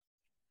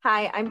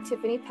Hi, I'm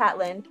Tiffany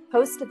Patland,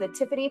 host of the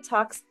Tiffany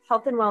Talks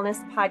Health and Wellness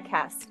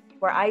podcast,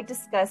 where I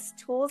discuss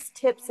tools,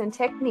 tips, and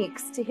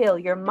techniques to heal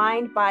your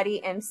mind,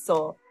 body, and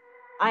soul.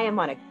 I am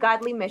on a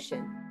godly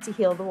mission to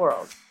heal the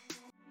world.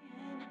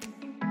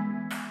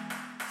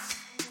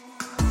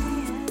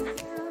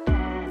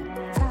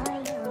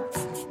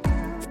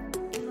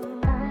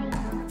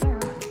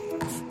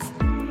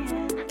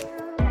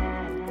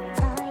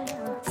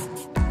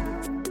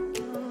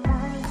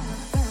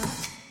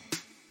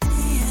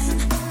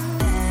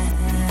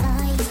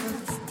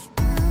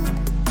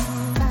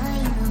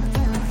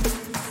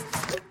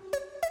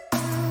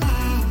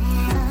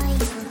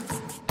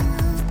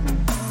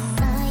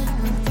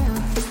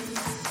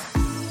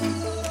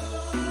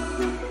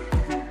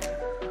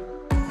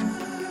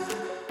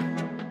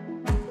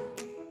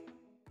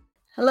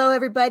 Hello,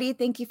 everybody.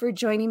 Thank you for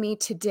joining me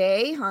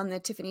today on the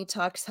Tiffany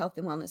Talks Health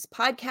and Wellness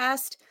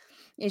podcast.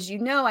 As you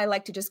know, I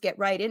like to just get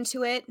right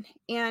into it.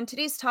 And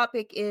today's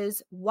topic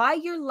is why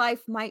your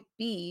life might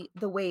be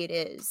the way it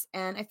is.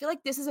 And I feel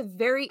like this is a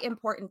very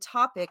important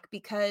topic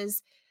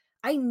because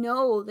I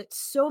know that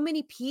so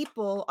many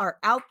people are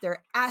out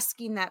there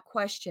asking that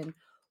question.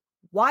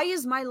 Why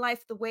is my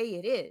life the way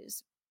it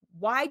is?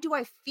 Why do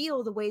I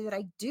feel the way that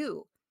I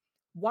do?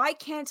 Why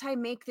can't I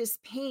make this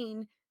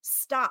pain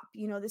stop?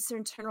 This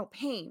internal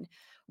pain.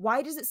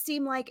 Why does it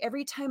seem like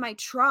every time I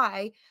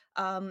try,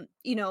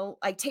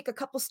 I take a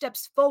couple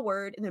steps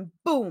forward and then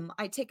boom,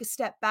 I take a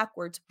step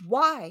backwards?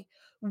 Why?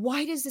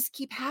 Why does this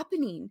keep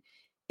happening?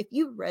 If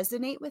you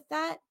resonate with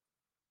that,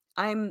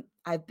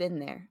 I've been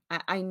there.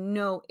 I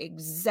know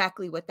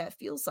exactly what that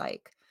feels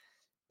like.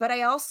 But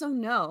I also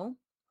know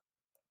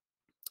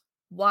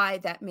why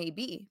that may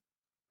be.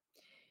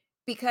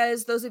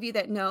 Because those of you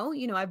that know,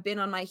 I've been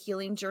on my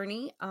healing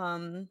journey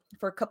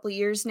for a couple of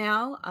years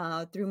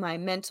now through my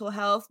mental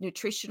health,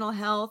 nutritional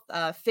health,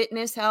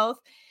 fitness health,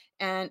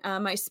 and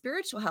my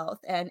spiritual health.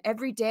 And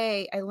every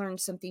day I learn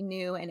something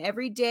new, and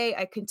every day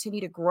I continue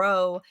to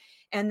grow.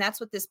 And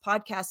that's what this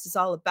podcast is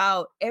all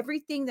about.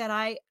 Everything that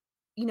I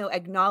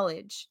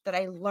acknowledge, that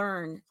I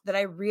learn, that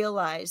I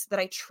realize, that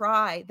I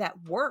try, that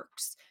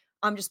works,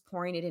 I'm just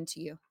pouring it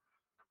into you.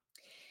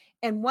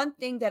 And one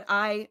thing that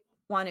I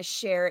want to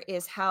share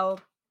is how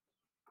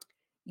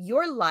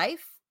your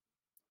life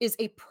is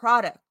a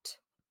product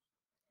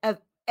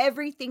of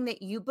everything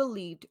that you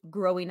believed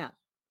growing up.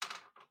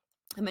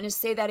 I'm going to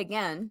say that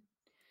again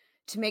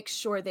to make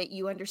sure that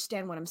you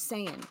understand what I'm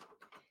saying.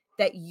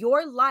 That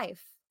your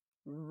life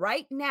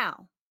right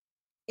now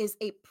is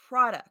a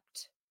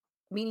product,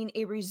 meaning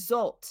a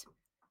result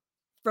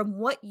from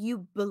what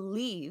you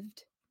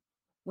believed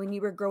when you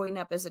were growing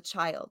up as a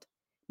child.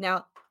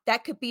 Now,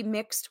 that could be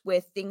mixed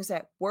with things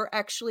that were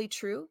actually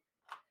true,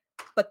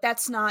 but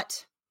that's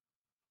not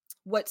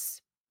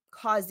what's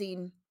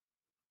causing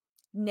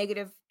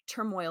negative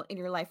turmoil in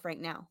your life right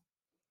now.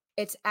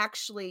 It's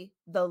actually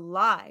the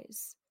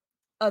lies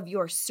of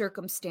your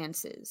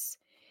circumstances.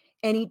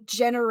 Any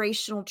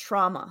generational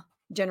trauma.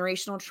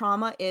 Generational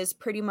trauma is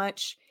pretty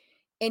much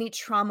any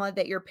trauma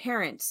that your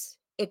parents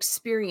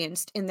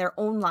experienced in their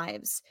own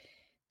lives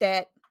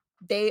that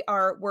they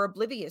were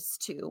oblivious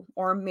to,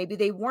 or maybe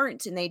they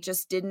weren't and they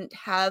just didn't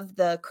have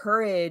the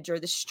courage or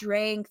the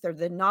strength or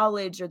the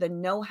knowledge or the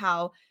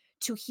know-how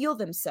to heal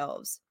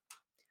themselves.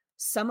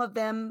 Some of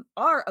them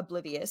are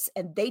oblivious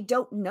and they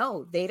don't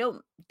know.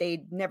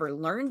 They never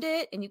learned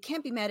it. And you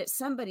can't be mad at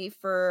somebody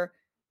for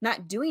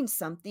not doing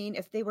something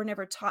if they were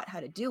never taught how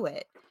to do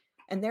it.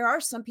 And there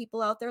are some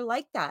people out there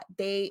like that.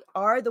 They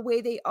are the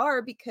way they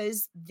are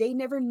because they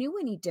never knew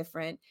any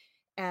different.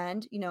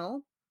 And,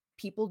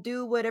 people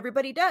do what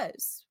everybody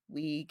does.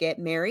 We get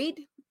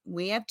married,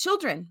 we have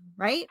children,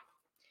 right?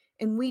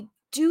 And we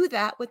do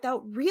that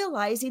without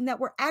realizing that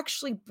we're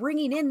actually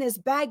bringing in this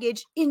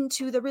baggage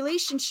into the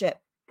relationship.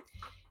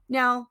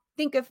 Now,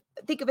 think of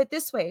it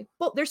this way.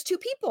 Well, there's two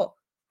people.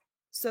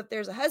 So if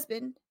there's a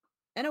husband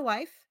and a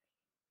wife,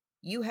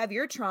 you have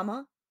your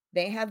trauma,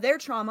 they have their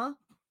trauma,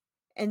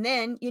 and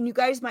you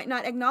guys might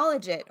not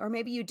acknowledge it, or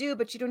maybe you do,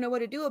 but you don't know what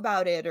to do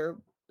about it, or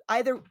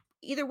either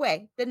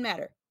way, doesn't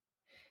matter.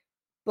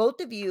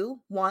 Both of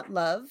you want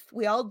love.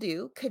 We all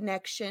do.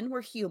 Connection.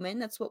 We're human.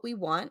 That's what we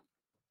want.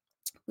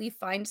 We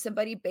find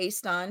somebody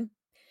based on,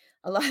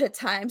 a lot of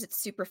times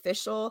it's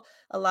superficial.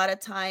 A lot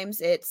of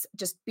times it's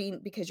just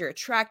because you're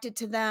attracted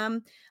to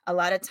them. A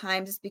lot of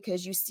times it's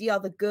because you see all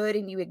the good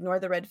and you ignore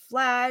the red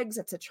flags.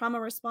 That's a trauma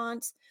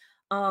response.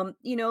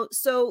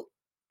 So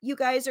you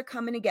guys are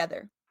coming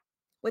together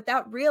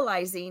without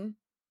realizing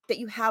that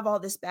you have all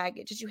this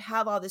baggage, that you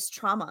have all this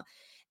trauma.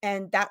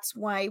 And that's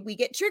why we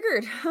get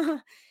triggered.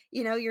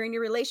 You're in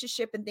your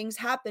relationship and things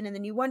happen. And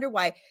then you wonder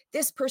why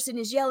this person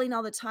is yelling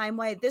all the time,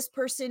 why this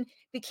person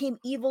became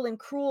evil and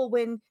cruel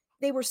when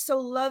they were so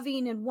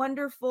loving and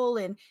wonderful.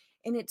 And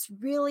it's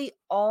really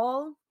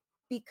all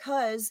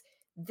because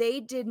they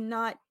did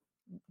not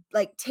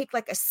take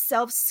a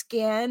self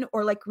scan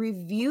or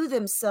review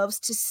themselves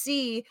to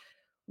see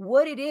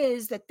what it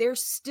is that they're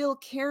still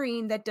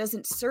carrying that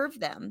doesn't serve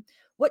them.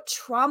 What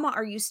trauma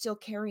are you still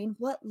carrying?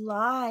 What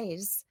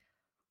lies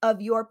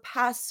of your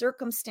past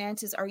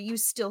circumstances are you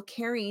still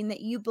carrying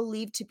that you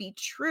believe to be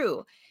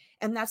true?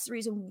 And that's the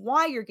reason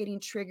why you're getting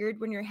triggered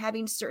when you're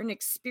having certain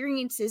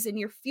experiences in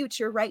your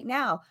future right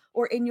now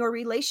or in your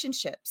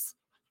relationships.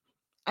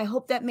 I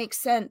hope that makes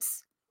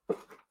sense.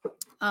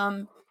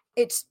 Um,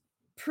 it's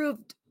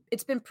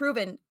it's been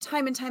proven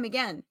time and time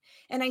again.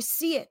 And I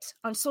see it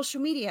on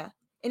social media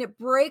and it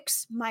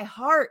breaks my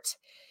heart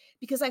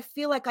because I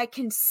feel like I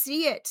can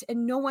see it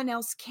and no one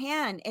else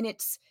can. And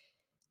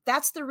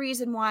that's the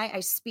reason why I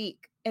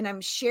speak and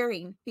I'm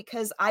sharing,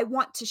 because I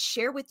want to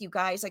share with you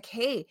guys like,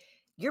 hey,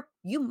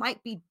 you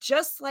might be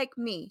just like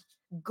me,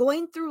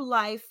 going through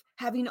life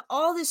having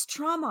all this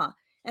trauma.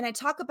 And I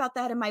talk about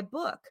that in my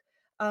book.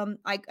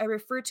 I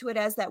refer to it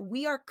as that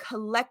we are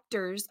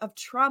collectors of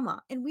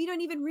trauma and we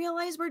don't even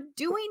realize we're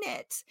doing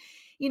it.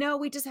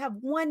 We just have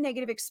one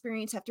negative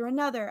experience after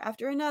another,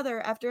 after another,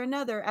 after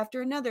another,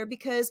 after another,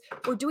 because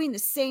we're doing the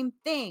same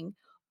thing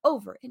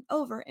over and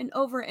over and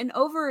over and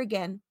over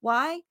again.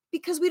 Why?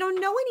 Because we don't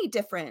know any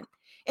different.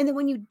 And then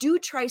when you do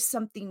try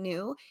something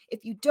new,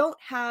 if you don't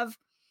have,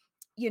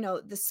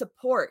 the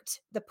support,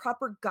 the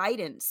proper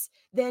guidance,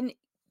 then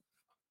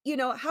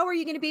how are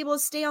you going to be able to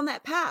stay on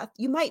that path?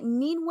 You might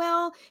mean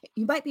well,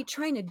 you might be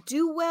trying to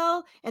do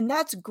well, and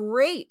that's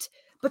great.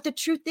 But the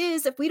truth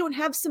is, if we don't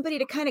have somebody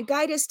to kind of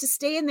guide us to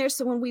stay in there,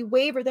 so when we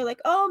waver, they're like,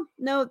 oh,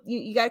 no,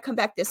 you got to come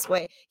back this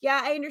way.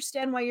 Yeah, I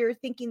understand why you're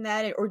thinking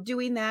that or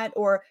doing that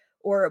or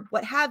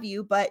what have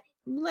you, but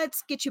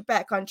let's get you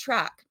back on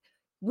track.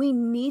 We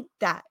need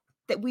that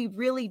we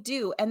really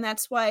do. And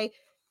that's why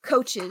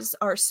coaches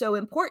are so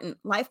important.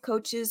 Life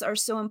coaches are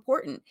so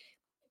important.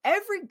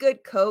 Every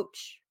good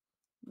coach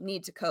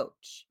needs a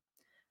coach.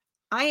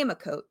 I am a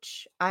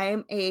coach.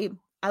 I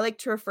like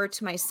to refer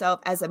to myself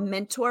as a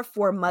mentor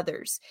for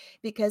mothers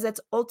because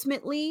that's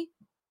ultimately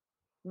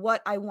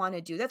what I want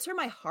to do. That's where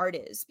my heart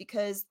is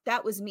because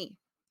that was me,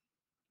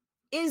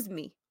 is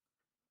me.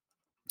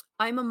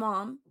 I'm a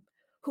mom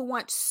who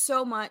wants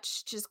so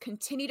much to just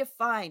continue to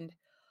find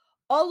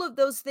all of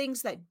those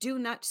things that do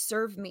not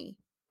serve me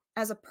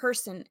as a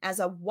person,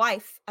 as a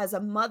wife, as a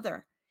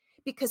mother,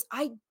 because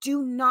I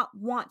do not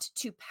want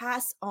to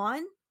pass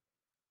on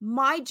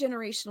my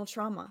generational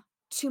trauma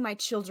to my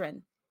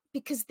children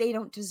because they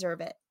don't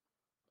deserve it.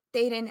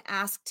 They didn't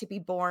ask to be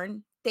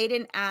born. They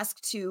didn't ask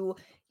to,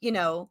 you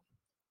know,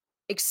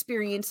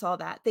 experience all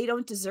that. They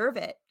don't deserve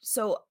it.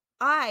 So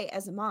I,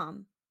 as a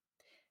mom,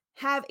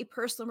 have a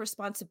personal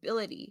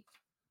responsibility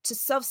to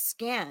self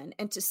scan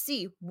and to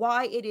see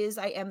why it is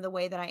I am the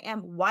way that I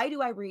am. Why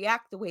do I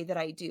react the way that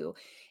I do?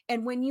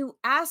 And when you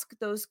ask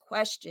those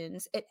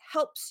questions, it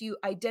helps you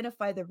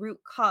identify the root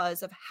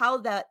cause of how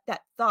that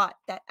thought,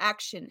 that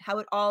action, how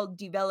it all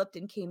developed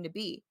and came to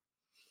be.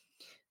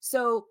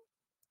 So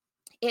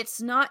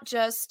it's not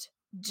just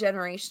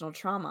generational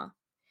trauma.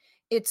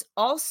 It's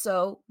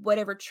also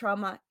whatever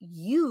trauma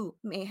you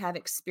may have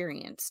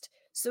experienced.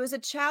 So as a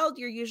child,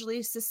 you're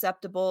usually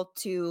susceptible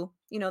to,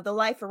 the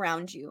life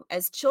around you.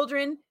 As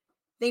children,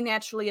 they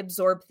naturally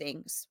absorb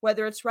things,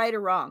 whether it's right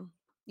or wrong.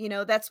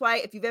 That's why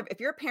if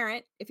you're a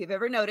parent, if you've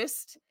ever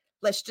noticed,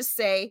 let's just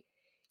say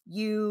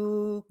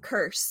you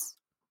curse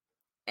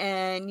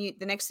and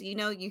the next thing you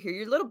know, you hear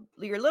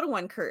your little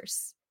one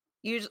curse.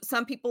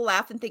 Some people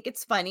laugh and think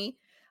it's funny.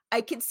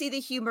 I can see the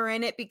humor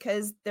in it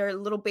because their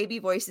little baby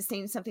voice is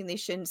saying something they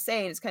shouldn't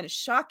say, and it's kind of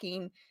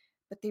shocking,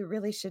 but they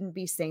really shouldn't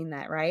be saying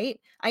that, right?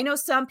 I know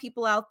some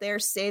people out there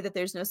say that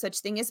there's no such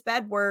thing as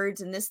bad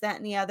words and this, that,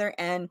 and the other,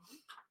 and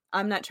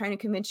I'm not trying to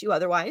convince you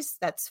otherwise.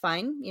 That's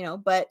fine,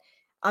 but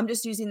I'm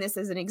just using this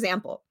as an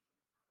example.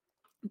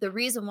 The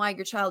reason why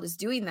your child is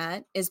doing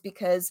that is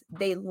because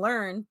they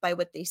learn by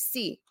what they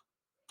see.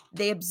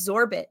 They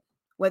absorb it,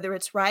 whether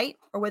it's right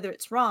or whether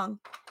it's wrong.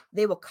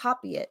 They will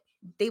copy it.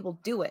 They will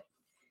do it.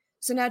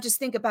 So now just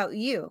think about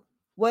you,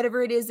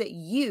 whatever it is that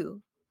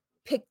you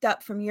picked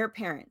up from your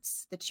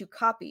parents, that you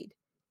copied,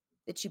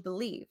 that you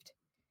believed.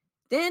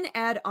 Then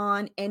add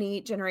on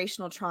any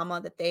generational trauma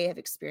that they have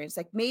experienced.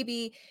 Like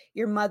maybe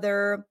your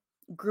mother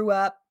grew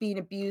up being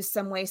abused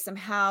some way,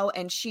 somehow,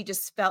 and she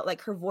just felt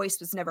like her voice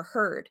was never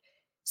heard.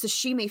 So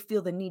she may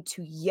feel the need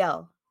to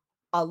yell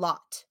a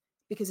lot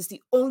because it's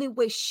the only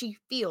way she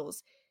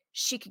feels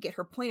she could get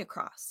her point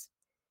across.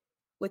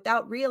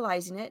 Without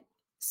realizing it,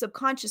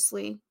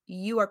 subconsciously,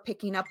 you are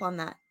picking up on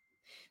that.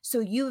 So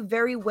you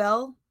very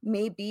well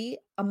may be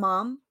a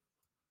mom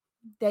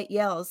that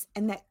yells,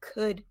 and that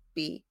could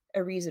be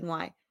a reason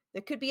why.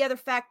 There could be other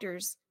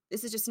factors.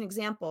 This is just an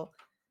example,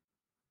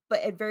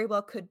 but it very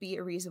well could be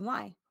a reason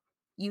why.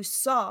 You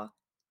saw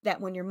that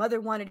when your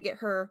mother wanted to get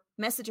her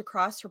message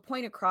across, her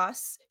point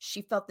across,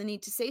 she felt the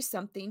need to say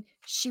something,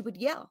 she would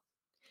yell.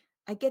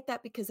 I get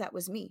that because that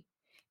was me.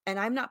 And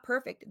I'm not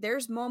perfect.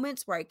 There's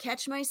moments where I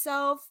catch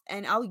myself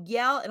and I'll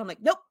yell and I'm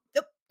like, nope,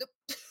 nope, nope.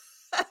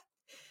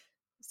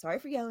 Sorry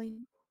for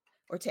yelling.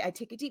 Or I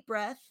take a deep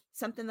breath.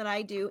 Something that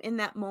I do in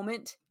that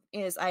moment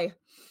is I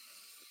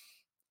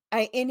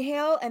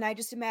inhale and I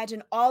just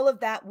imagine all of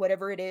that,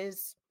 whatever it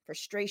is,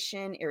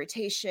 frustration,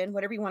 irritation,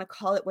 whatever you want to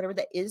call it, whatever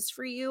that is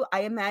for you.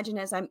 I imagine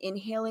as I'm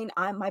inhaling,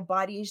 my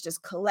body is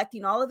just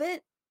collecting all of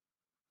it.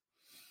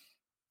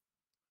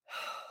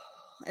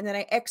 And then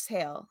I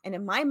exhale. And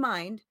in my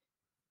mind,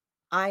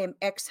 I am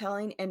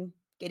exhaling and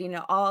getting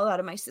it all out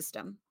of my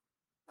system.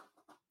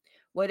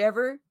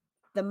 Whatever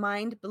the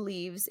mind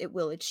believes it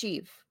will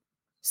achieve.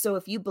 So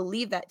if you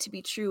believe that to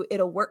be true,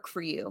 it'll work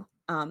for you.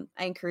 I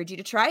encourage you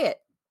to try it.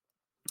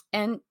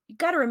 And you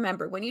got to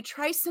remember, when you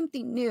try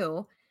something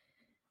new,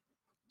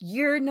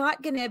 you're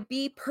not going to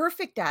be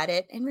perfect at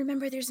it. And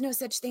remember, there's no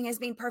such thing as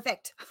being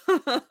perfect.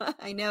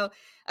 I know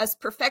us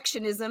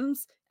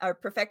perfectionisms are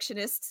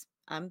perfectionists.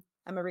 I'm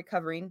a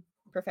recovering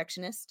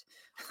perfectionist.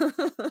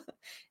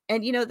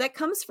 And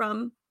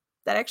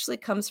that actually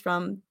comes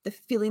from the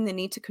feeling the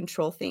need to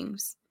control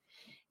things.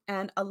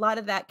 And a lot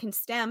of that can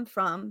stem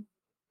from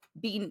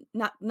being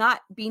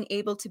not being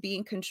able to be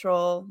in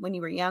control when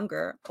you were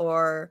younger,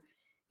 or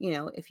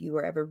if you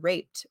were ever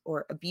raped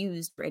or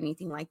abused or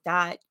anything like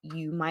that,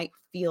 you might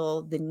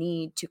feel the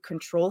need to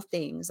control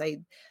things.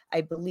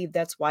 I believe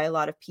that's why a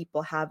lot of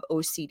people have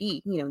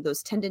OCD,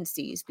 those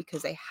tendencies,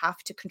 because they have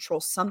to control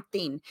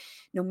something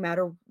no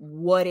matter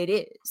what it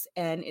is,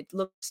 and it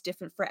looks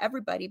different for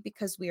everybody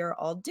because we are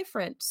all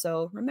different.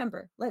 So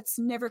remember, let's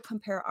never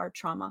compare our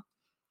trauma.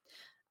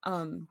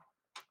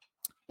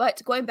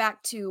 But going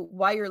back to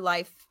why your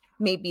life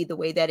may be the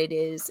way that it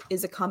is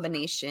a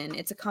combination.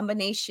 It's a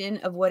combination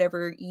of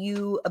whatever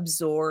you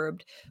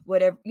absorbed,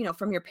 whatever,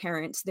 from your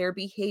parents, their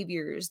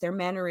behaviors, their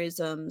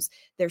mannerisms,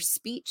 their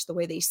speech, the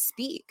way they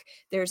speak.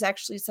 There's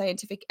actually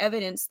scientific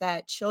evidence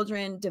that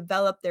children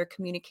develop their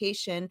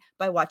communication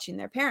by watching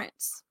their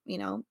parents.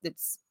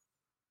 It's,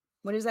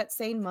 what is that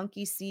saying?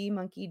 Monkey see,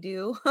 monkey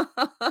do.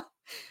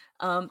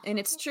 And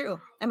it's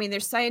true. I mean,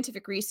 there's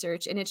scientific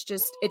research, and it's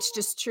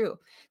just true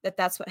that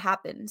that's what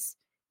happens.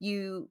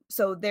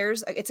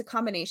 It's a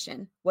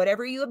combination.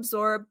 Whatever you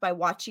absorb by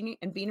watching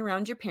and being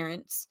around your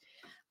parents,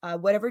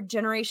 whatever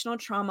generational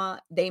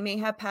trauma they may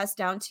have passed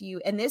down to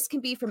you, and this can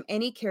be from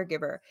any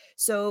caregiver.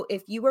 So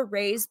if you were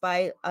raised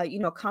by,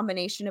 a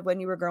combination of when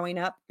you were growing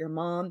up, your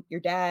mom, your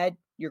dad,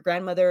 your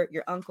grandmother,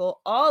 your uncle,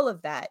 all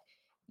of that,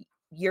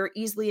 you're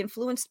easily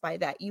influenced by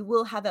that. You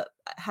will have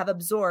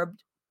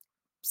absorbed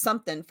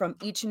something from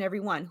each and every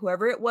one,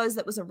 whoever it was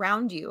that was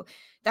around you.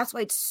 That's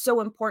why it's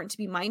so important to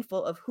be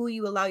mindful of who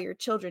you allow your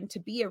children to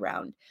be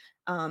around.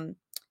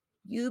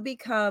 You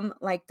become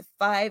like the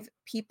 5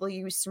 people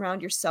you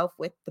surround yourself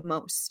with the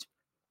most.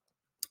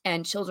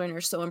 And children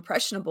are so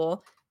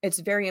impressionable. It's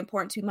very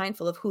important to be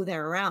mindful of who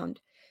they're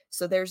around.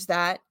 So there's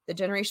that, the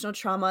generational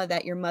trauma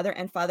that your mother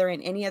and father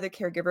and any other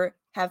caregiver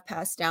have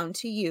passed down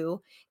to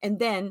you. And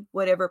then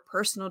whatever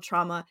personal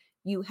trauma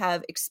you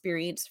have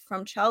experienced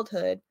from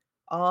childhood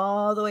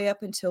all the way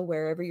up until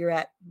wherever you're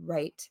at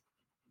right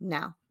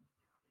now.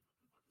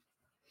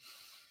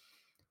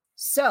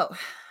 So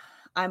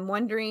I'm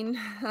wondering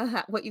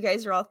what you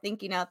guys are all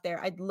thinking out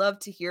there. I'd love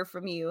to hear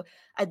from you.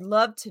 I'd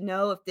love to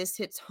know if this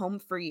hits home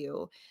for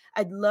you.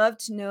 I'd love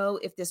to know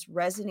if this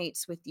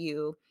resonates with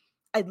you.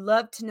 I'd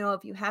love to know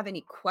if you have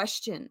any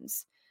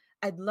questions.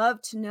 I'd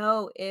love to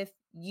know if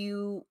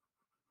you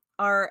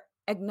are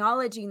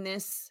acknowledging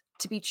this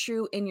to be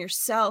true in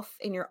yourself,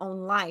 in your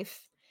own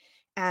life,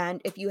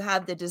 and if you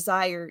have the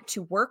desire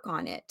to work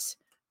on it.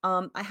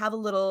 I have a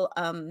little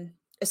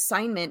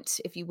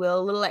assignment, if you will,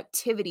 a little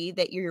activity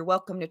that you're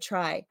welcome to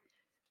try.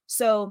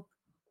 So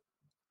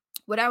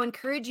what I would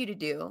encourage you to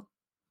do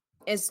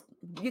is,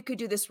 you could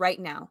do this right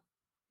now.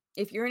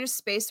 If you're in a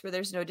space where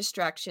there's no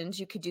distractions,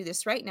 you could do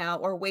this right now,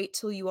 or wait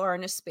till you are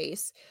in a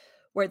space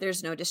where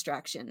there's no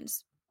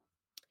distractions.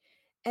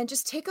 And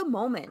just take a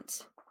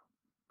moment.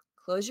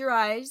 Close your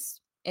eyes.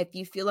 If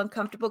you feel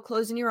uncomfortable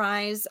closing your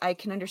eyes, I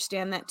can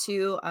understand that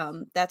too.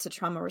 That's a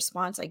trauma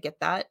response. I get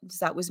that.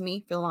 That was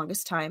me for the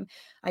longest time.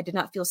 I did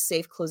not feel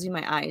safe closing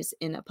my eyes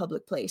in a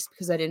public place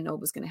because I didn't know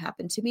what was going to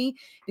happen to me,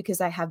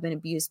 because I have been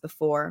abused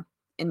before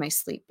in my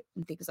sleep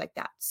and things like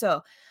that.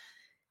 So,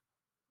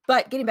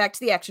 but getting back to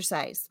the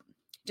exercise,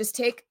 just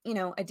take,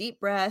 a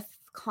deep breath,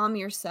 calm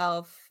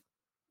yourself,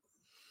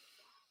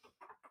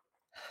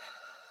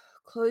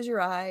 close your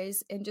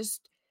eyes, and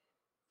just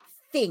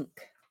think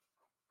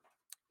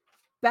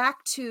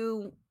back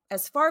to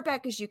as far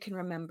back as you can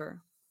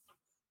remember,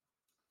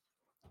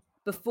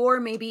 before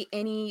maybe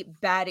any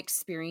bad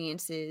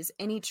experiences,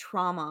 any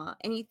trauma,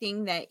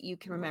 anything that you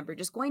can remember,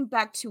 just going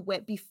back to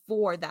what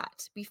before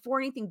that, before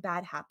anything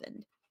bad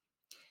happened.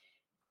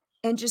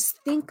 And just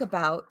think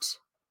about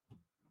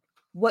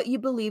what you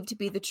believe to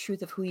be the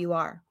truth of who you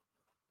are.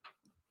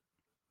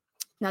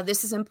 Now,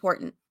 this is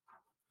important.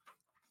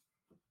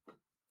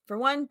 For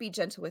one, be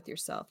gentle with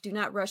yourself. Do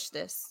not rush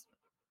this.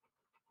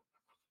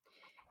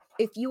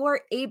 If you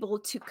are able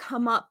to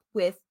come up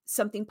with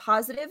something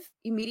positive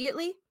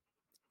immediately,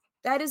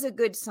 that is a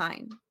good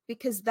sign,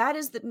 because that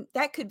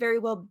could very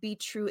well be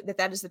true,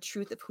 that is the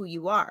truth of who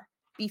you are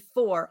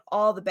before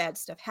all the bad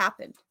stuff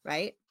happened,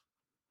 right?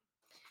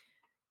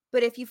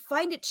 But if you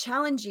find it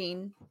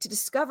challenging to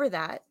discover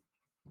that,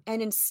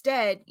 And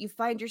instead, you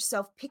find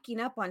yourself picking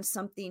up on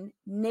something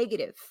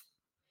negative.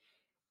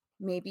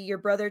 Maybe your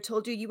brother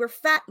told you were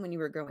fat when you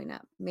were growing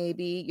up.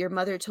 Maybe your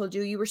mother told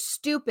you were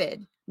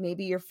stupid.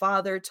 Maybe your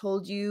father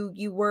told you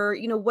were,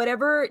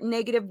 whatever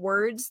negative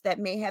words that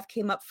may have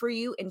came up for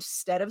you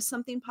instead of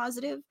something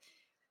positive.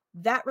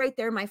 That right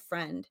there, my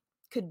friend,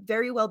 could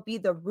very well be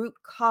the root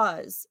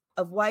cause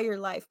of why your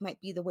life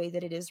might be the way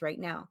that it is right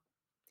now.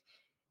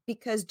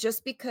 Because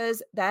just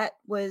because that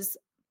was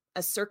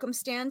a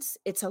circumstance,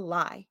 it's a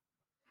lie.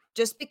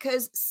 Just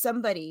because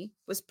somebody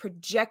was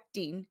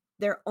projecting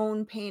their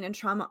own pain and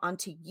trauma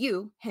onto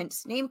you,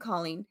 hence name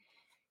calling,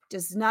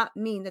 does not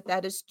mean that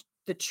that is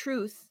the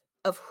truth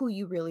of who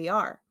you really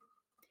are.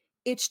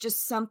 It's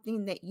just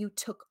something that you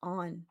took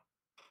on.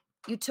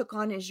 You took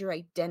on as your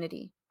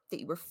identity,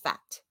 that you were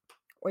fat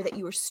or that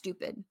you were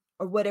stupid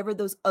or whatever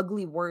those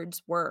ugly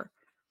words were.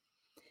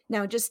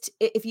 Now, just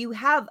if you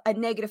have a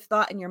negative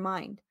thought in your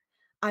mind,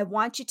 I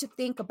want you to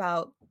think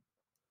about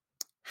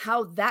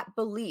how that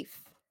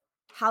belief,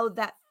 how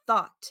that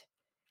thought,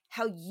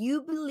 how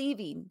you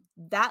believing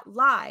that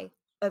lie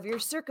of your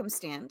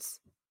circumstance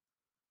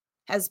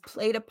has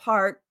played a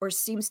part or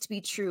seems to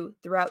be true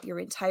throughout your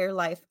entire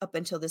life up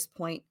until this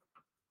point,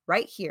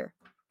 right here,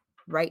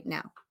 right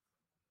now.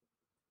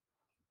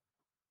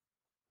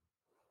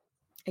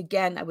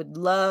 Again, I would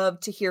love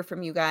to hear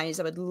from you guys.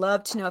 I would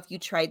love to know if you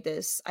tried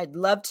this. I'd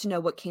love to know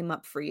what came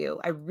up for you.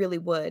 I really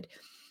would.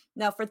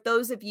 Now, for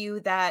those of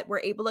you that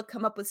were able to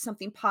come up with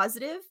something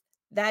positive,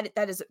 that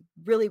is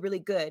really, really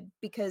good,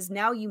 because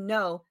now you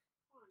know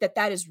that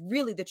that is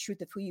really the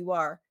truth of who you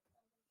are,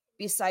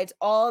 besides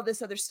all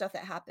this other stuff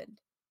that happened.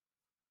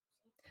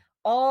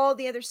 All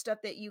the other stuff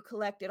that you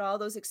collected, all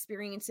those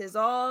experiences,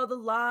 all the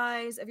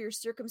lies of your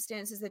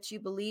circumstances that you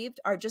believed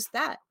are just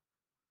that.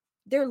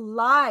 They're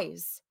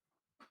lies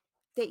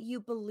that you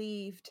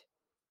believed.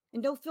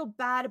 And don't feel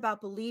bad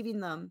about believing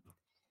them.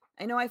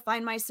 I know I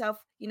find myself,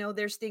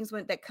 there's things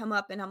that come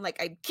up and I'm like,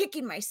 I'm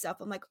kicking myself.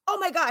 I'm like, oh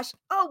my gosh,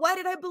 oh, why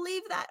did I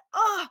believe that?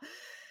 Oh,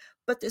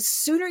 but the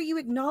sooner you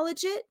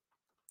acknowledge it,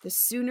 the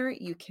sooner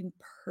you can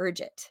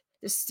purge it.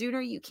 The sooner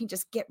you can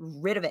just get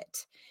rid of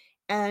it.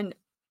 And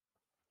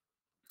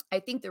I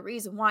think the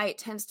reason why it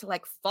tends to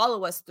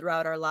follow us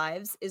throughout our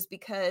lives is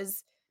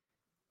because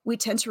we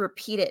tend to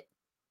repeat it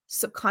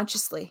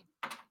subconsciously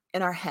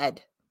in our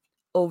head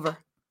over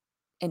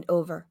and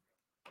over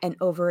and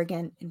over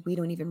again. And we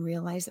don't even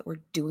realize that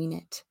we're doing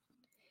it.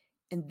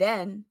 And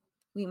then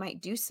we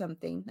might do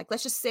something like,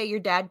 let's just say your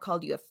dad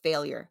called you a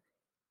failure.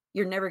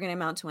 You're never going to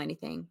amount to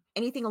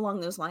anything along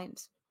those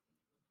lines.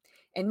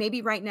 And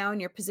maybe right now in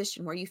your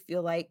position where you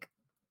feel like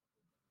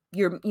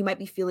you might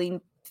be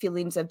feeling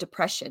feelings of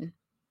depression.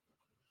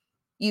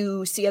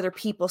 You see other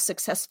people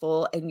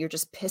successful and you're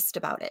just pissed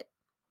about it.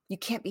 You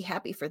can't be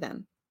happy for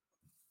them.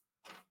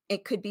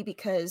 It could be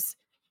because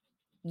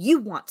you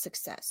want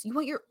success. You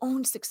want your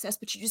own success,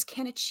 but you just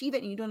can't achieve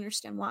it and you don't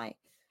understand why.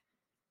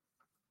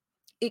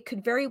 It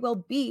could very well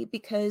be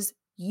because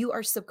you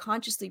are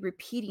subconsciously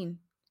repeating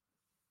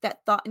that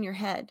thought in your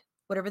head,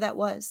 whatever that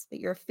was, that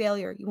you're a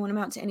failure, you won't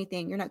amount to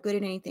anything, you're not good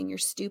at anything, you're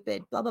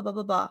stupid, blah, blah, blah,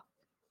 blah, blah.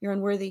 You're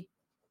unworthy.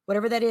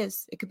 Whatever that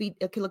is, it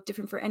could look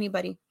different for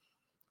anybody,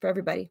 for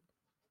everybody.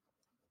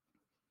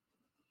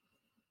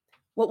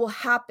 What will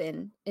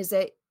happen is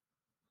that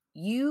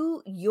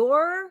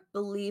your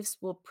beliefs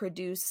will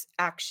produce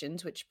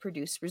actions which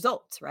produce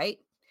results, right?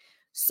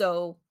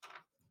 So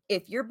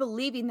if you're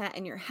believing that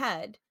in your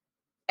head,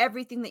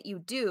 everything that you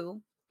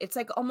do, it's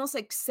almost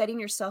like setting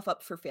yourself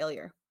up for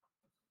failure.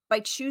 By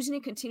choosing to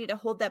continue to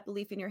hold that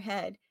belief in your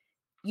head,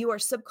 you are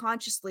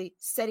subconsciously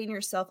setting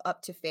yourself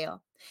up to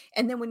fail.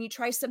 And then when you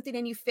try something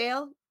and you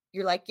fail,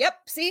 you're like, yep,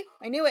 see,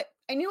 I knew it.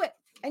 I knew it.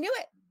 I knew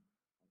it.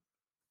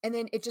 And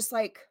then it just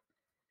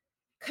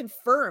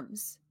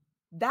confirms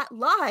that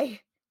lie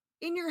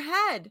in your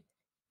head.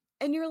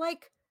 And you're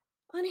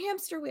on a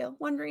hamster wheel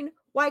wondering,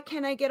 why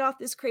can't I get off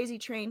this crazy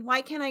train?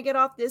 Why can't I get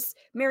off this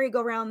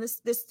merry-go-round,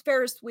 this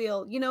Ferris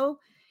wheel?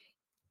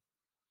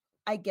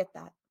 I get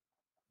that.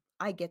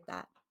 I get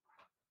that.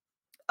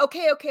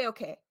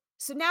 Okay.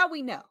 So now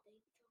we know.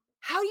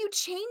 How do you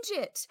change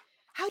it?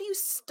 How do you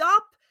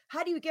stop?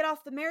 How do you get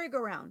off the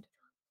merry-go-round?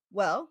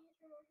 Well,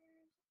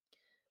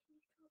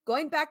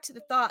 going back to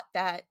the thought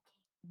that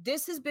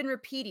this has been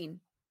repeating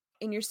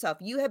in yourself.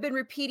 You have been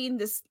repeating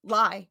this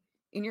lie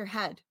in your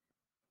head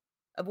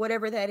of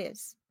whatever that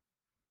is.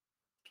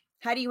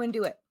 How do you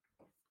undo it?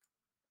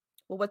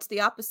 Well, what's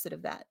the opposite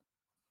of that?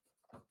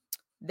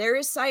 There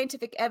is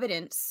scientific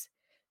evidence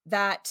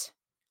that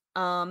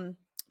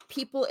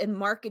people in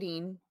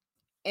marketing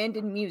and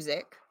in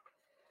music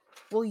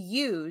will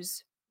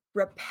use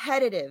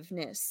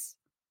repetitiveness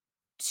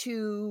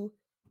to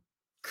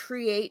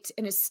create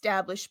and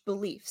establish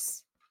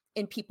beliefs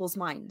in people's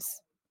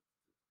minds.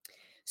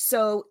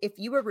 So if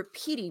you are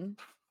repeating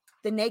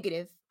the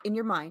negative in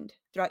your mind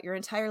throughout your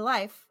entire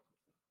life,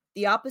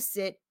 the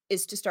opposite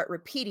is to start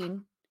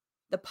repeating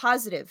the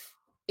positive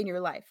in your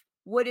life.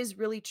 What is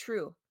really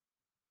true?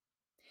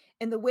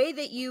 And the way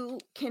that you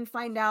can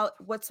find out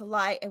what's a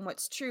lie and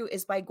what's true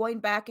is by going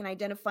back and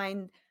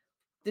identifying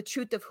the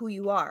truth of who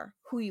you are,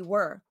 who you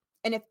were.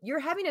 And if you're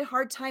having a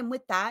hard time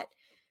with that,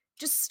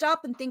 just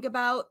stop and think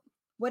about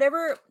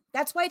whatever.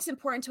 That's why it's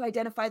important to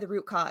identify the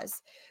root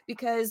cause.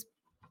 Because,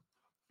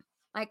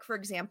 like, for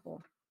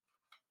example,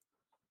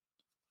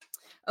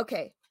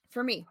 okay,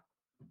 for me,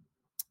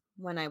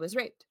 when I was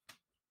raped,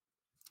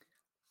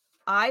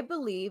 I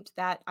believed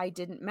that I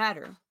didn't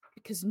matter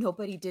because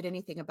nobody did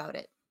anything about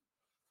it.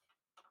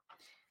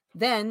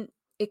 Then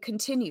it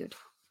continued.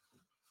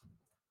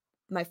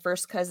 My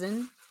first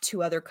cousin,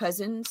 two other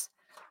cousins,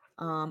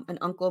 an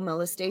uncle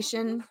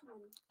molestation,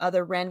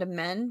 other random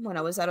men when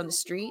I was out on the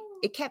street.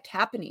 It kept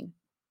happening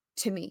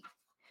to me.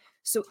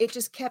 So it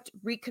just kept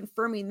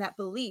reconfirming that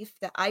belief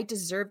that I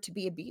deserved to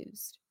be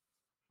abused,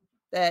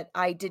 that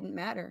I didn't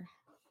matter.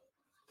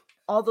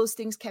 All those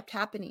things kept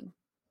happening.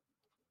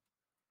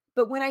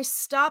 But when I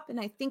stop and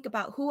I think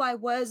about who I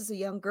was as a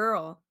young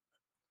girl,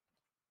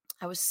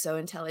 I was so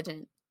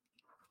intelligent.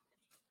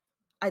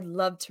 I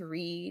loved to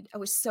read. I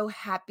was so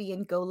happy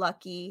and go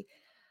lucky.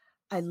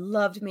 I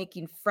loved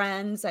making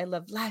friends. I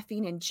loved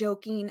laughing and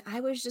joking. I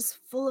was just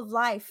full of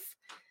life.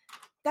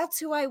 That's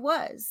who I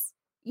was,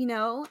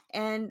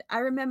 and I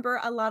remember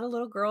a lot of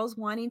little girls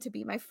wanting to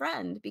be my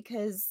friend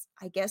because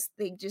I guess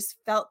they just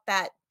felt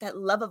that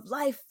love of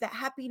life, that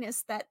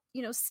happiness, that,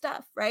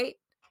 stuff, right?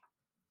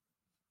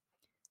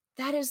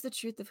 That is the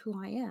truth of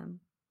who I am.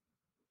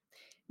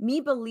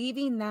 Me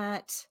believing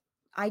that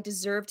I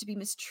deserve to be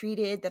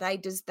mistreated, that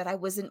I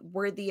wasn't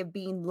worthy of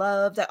being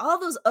loved, that all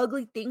those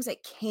ugly things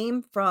that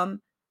came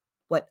from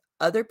what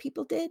other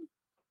people did,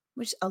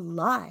 which a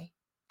lie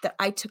that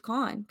I took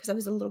on because I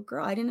was a little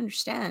girl. I didn't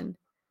understand.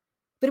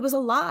 But it was a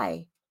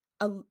lie.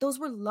 Those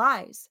were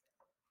lies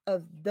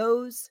of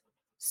those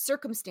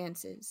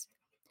circumstances.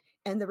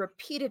 And the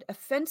repeated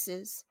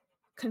offenses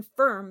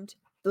confirmed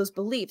those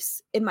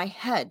beliefs in my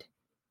head,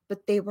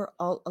 but they were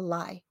all a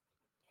lie.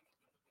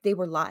 They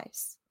were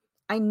lies.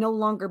 I no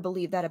longer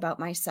believe that about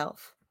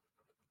myself.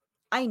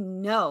 I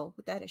know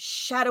without a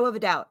shadow of a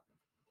doubt,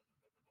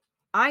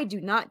 I do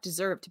not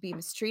deserve to be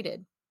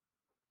mistreated.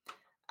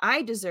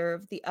 I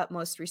deserve the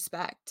utmost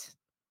respect.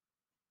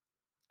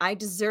 I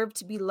deserve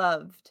to be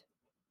loved.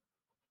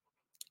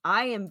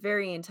 I am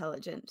very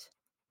intelligent.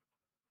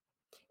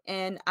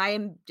 And I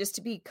am, just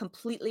to be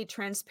completely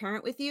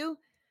transparent with you,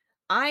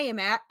 I am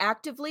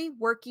actively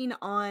working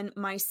on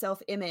my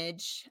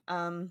self-image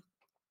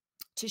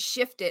to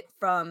shift it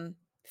from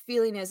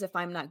feeling as if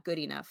I'm not good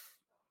enough.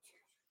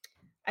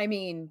 I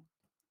mean,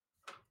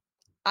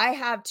 I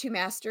have two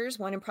masters,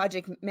 one in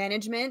project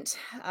management,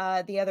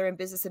 the other in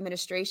business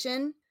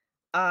administration.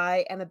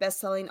 I am a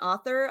best-selling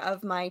author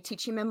of my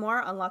teaching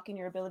memoir, Unlocking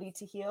Your Ability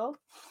to Heal.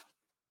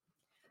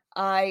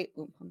 I'm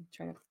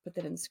trying to put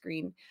that in the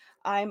screen.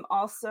 I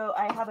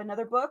have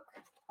another book.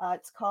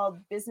 It's called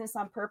Business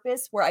on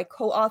Purpose, where I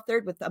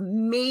co-authored with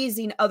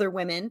amazing other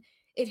women.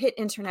 It hit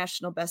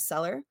international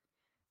bestseller.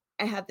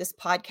 I have this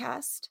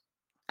podcast.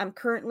 I'm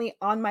currently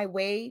on my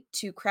way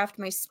to craft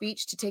my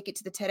speech to take it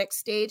to the TEDx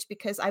stage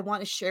because I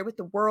want to share with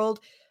the world.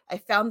 I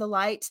found the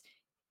light.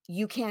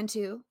 You can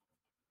too.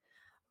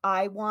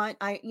 I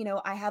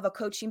have a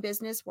coaching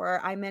business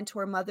where I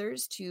mentor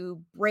mothers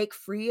to break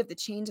free of the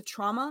chains of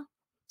trauma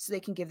so they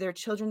can give their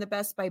children the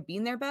best by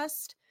being their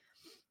best.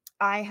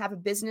 I have a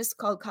business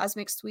called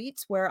Cosmic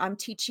Sweets where I'm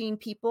teaching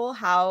people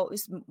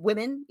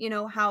women,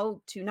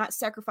 how to not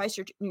sacrifice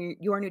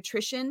your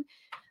nutrition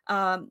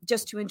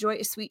just to enjoy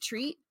a sweet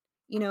treat,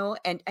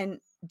 and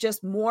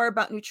just more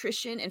about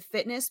nutrition and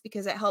fitness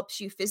because it helps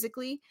you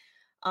physically.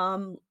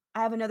 I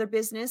have another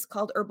business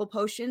called Herbal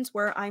Potions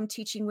where I'm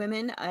teaching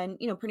women and,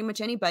 pretty much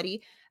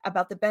anybody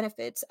about the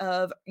benefits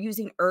of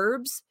using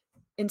herbs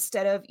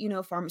instead of,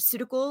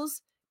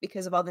 pharmaceuticals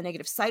because of all the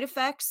negative side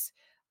effects,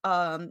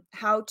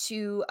 how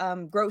to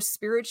grow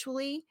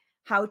spiritually,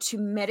 how to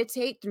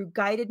meditate through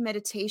guided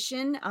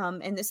meditation.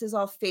 And this is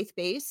all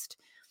faith-based.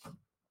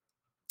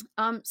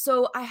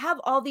 So I have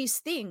all these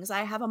things.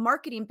 I have a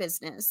marketing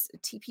business,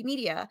 TP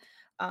Media,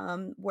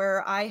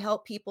 where I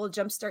help people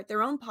jumpstart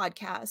their own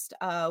podcast,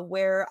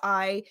 where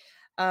I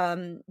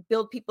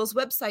build people's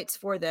websites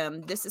for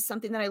them. This is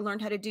something that I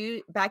learned how to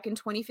do back in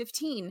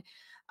 2015.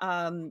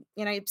 And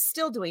I'm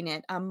still doing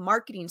it.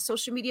 Marketing,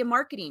 social media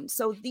marketing.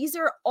 So these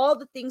are all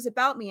the things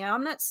about me. And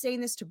I'm not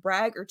saying this to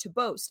brag or to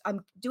boast.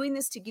 I'm doing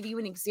this to give you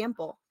an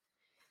example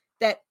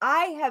that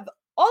I have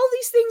all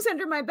these things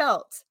under my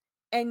belt.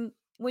 And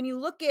when you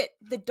look at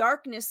the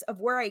darkness of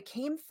where I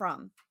came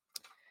from,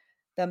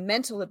 the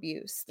mental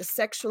abuse, the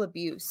sexual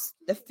abuse,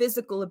 the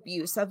physical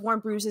abuse, I've worn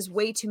bruises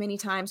way too many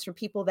times from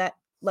people that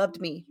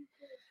loved me.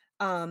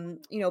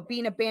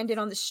 Being abandoned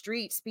on the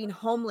streets, being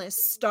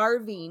homeless,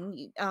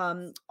 starving,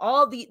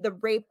 all the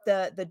rape,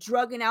 the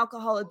drug and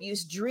alcohol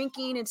abuse,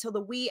 drinking until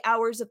the wee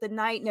hours of the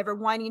night, never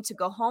wanting to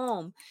go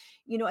home.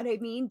 You know what I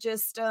mean?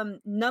 Just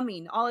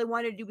numbing. All I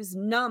wanted to do was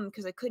numb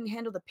because I couldn't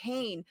handle the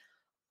pain.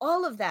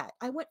 All of that.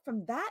 I went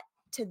from that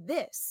to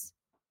this.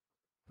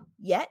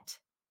 Yet,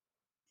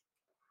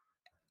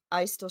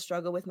 I still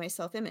struggle with my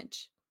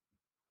self-image.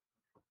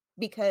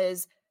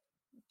 because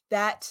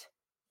that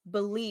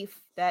belief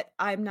that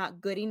I'm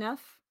not good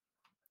enough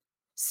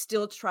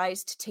still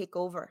tries to take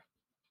over.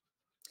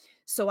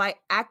 So I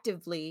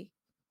actively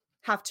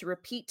have to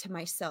repeat to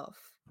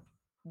myself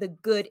the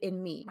good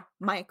in me,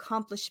 my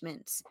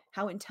accomplishments,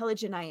 how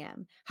intelligent I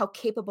am, how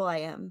capable I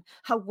am,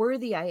 how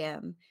worthy I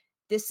am.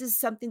 This is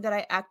something that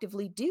I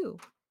actively do.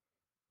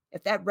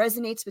 If that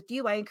resonates with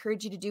you, I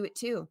encourage you to do it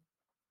too.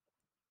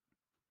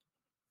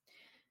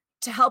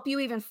 To help you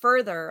even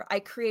further,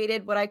 I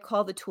created what I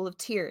call the Tool of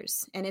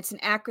Tears, and it's an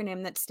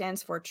acronym that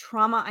stands for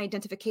trauma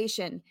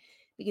identification,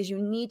 because you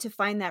need to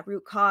find that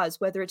root cause,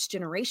 whether it's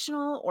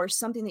generational or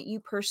something that you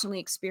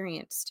personally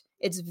experienced.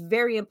 It's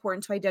very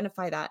important to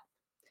identify that.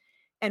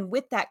 And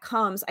with that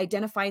comes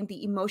identifying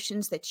the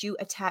emotions that you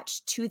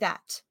attach to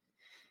that.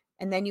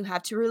 And then you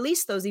have to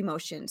release those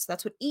emotions.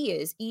 That's what E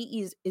is.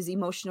 E is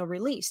emotional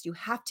release. You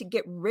have to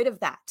get rid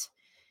of that.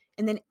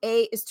 And then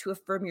A is to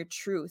affirm your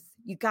truth.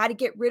 You got to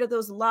get rid of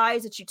those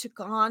lies that you took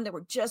on that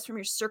were just from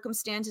your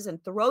circumstances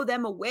and throw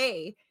them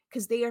away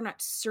because they are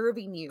not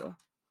serving you.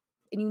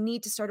 And you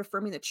need to start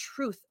affirming the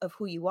truth of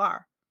who you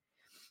are.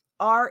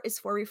 R is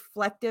for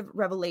reflective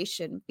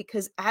revelation,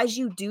 because as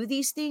you do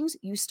these things,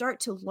 you start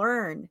to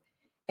learn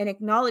and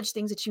acknowledge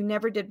things that you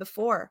never did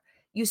before.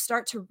 You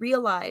start to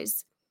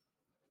realize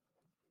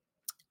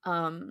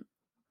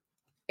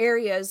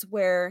areas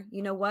where,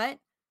 you know what?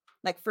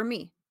 Like for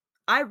me,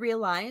 I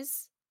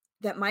realize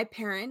that my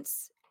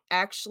parents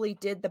actually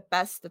did the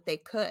best that they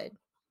could.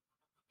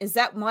 Is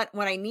that what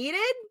I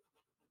needed?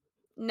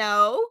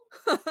 No.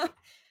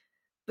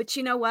 But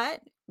you know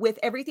what? With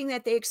everything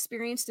that they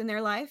experienced in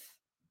their life,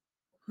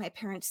 my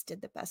parents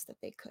did the best that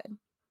they could.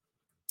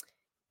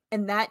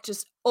 And that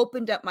just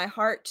opened up my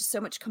heart to so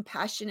much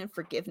compassion and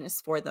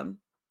forgiveness for them.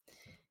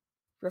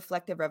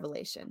 Reflective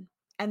revelation.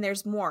 And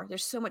there's more.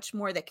 There's so much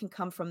more that can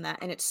come from that.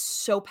 And it's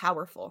so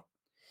powerful.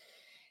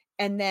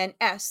 And then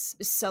S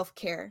is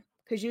self-care.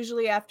 Because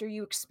usually after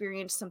you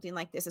experience something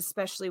like this,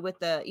 especially with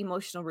the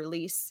emotional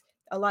release,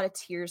 a lot of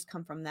tears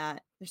come from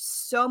that. There's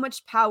so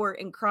much power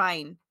in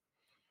crying.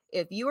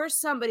 If you are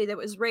somebody that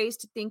was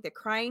raised to think that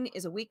crying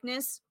is a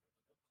weakness,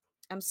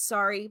 I'm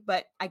sorry,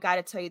 but I got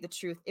to tell you the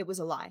truth. It was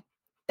a lie.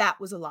 That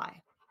was a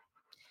lie.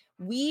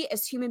 We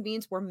as human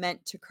beings were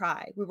meant to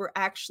cry. We were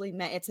actually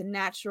meant, it's a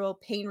natural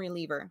pain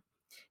reliever.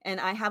 And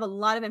I have a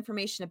lot of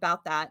information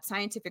about that,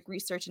 scientific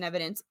research and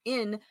evidence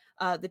in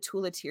the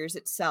Tool of Tears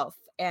itself.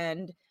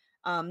 And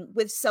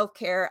with self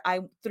care,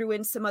 I threw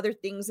in some other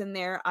things in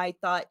there. I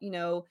thought,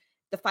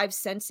 the five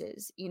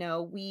senses,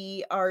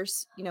 we are,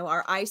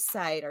 our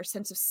eyesight, our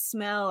sense of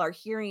smell, our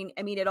hearing.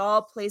 I mean, it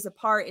all plays a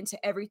part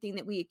into everything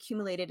that we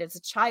accumulated as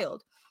a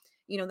child.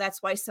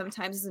 That's why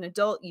sometimes as an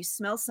adult, you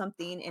smell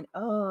something and,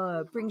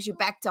 it brings you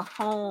back to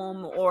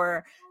home,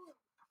 or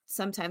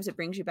sometimes it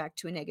brings you back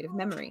to a negative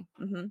memory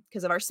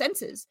because of our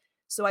senses.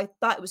 So I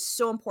thought it was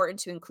so important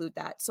to include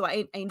that. So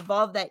I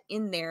involved that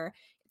in there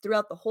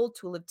throughout the whole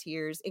Tool of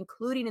Tears,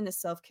 including in the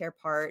self-care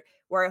part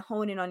where I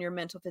hone in on your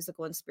mental,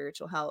 physical, and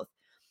spiritual health.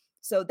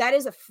 So that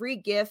is a free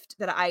gift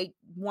that I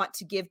want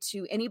to give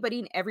to anybody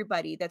and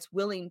everybody that's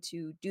willing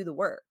to do the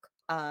work,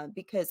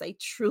 because I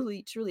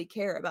truly, truly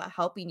care about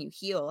helping you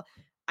heal.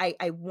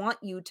 I want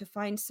you to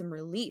find some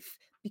relief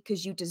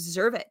because you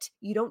deserve it.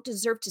 You don't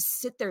deserve to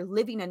sit there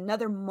living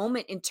another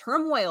moment in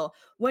turmoil,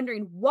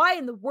 wondering why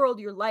in the world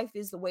your life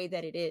is the way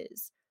that it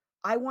is.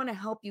 I want to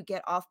help you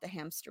get off the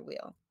hamster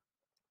wheel.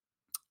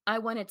 I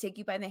want to take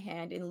you by the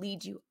hand and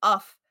lead you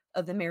off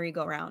of the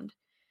merry-go-round.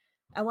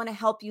 I want to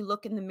help you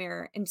look in the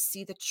mirror and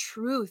see the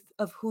truth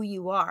of who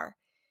you are.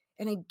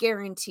 And I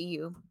guarantee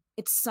you,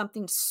 it's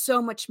something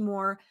so much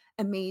more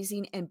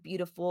amazing and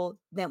beautiful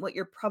than what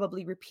you're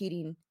probably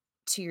repeating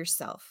to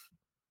yourself.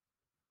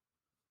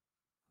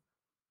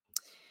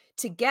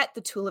 To get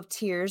the Tool of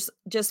Tears,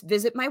 just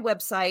visit my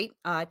website,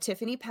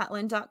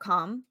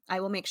 tiffanypatlin.com. I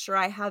will make sure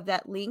I have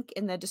that link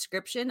in the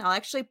description. I'll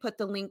actually put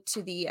the link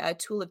to the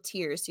Tool of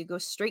Tears. So you go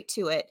straight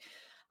to it.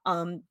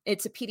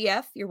 It's a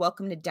PDF. You're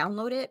welcome to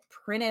download it,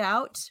 print it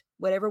out,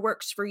 whatever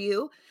works for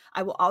you.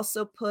 I will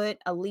also put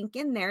a link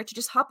in there to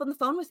just hop on the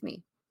phone with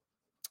me.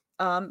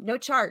 No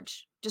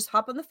charge. Just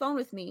hop on the phone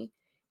with me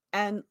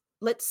and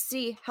let's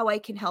see how I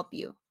can help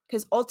you.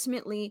 Because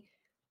ultimately,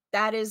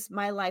 that is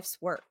my life's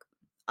work.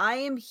 I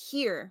am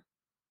here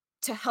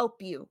to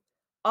help you.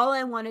 All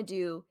I want to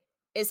do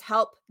is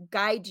help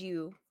guide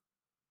you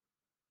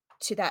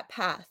to that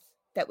path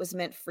that was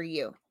meant for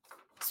you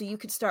so you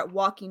can start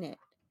walking it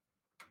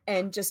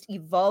and just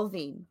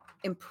evolving,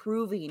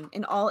 improving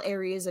in all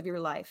areas of your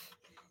life,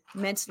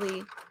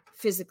 mentally,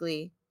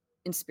 physically,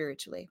 and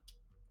spiritually.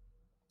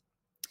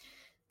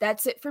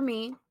 That's it for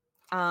me.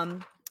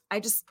 I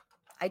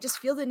just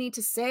feel the need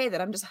to say that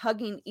I'm just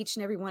hugging each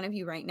and every one of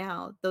you right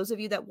now. Those of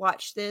you that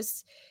watch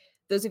this,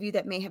 those of you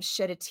that may have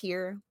shed a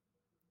tear,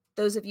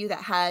 those of you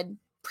that had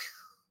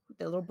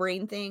the little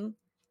brain thing,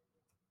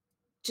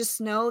 just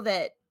know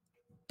that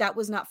that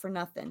was not for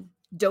nothing.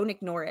 Don't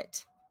ignore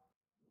it.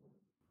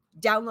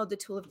 Download the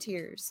Tool of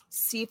Tears.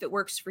 See if it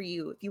works for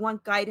you. If you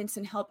want guidance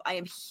and help, I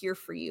am here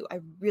for you. I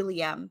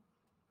really am.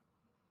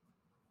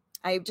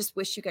 I just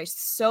wish you guys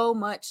so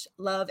much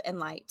love and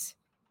light,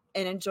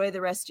 and enjoy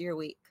the rest of your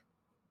week.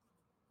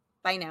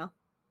 Bye now.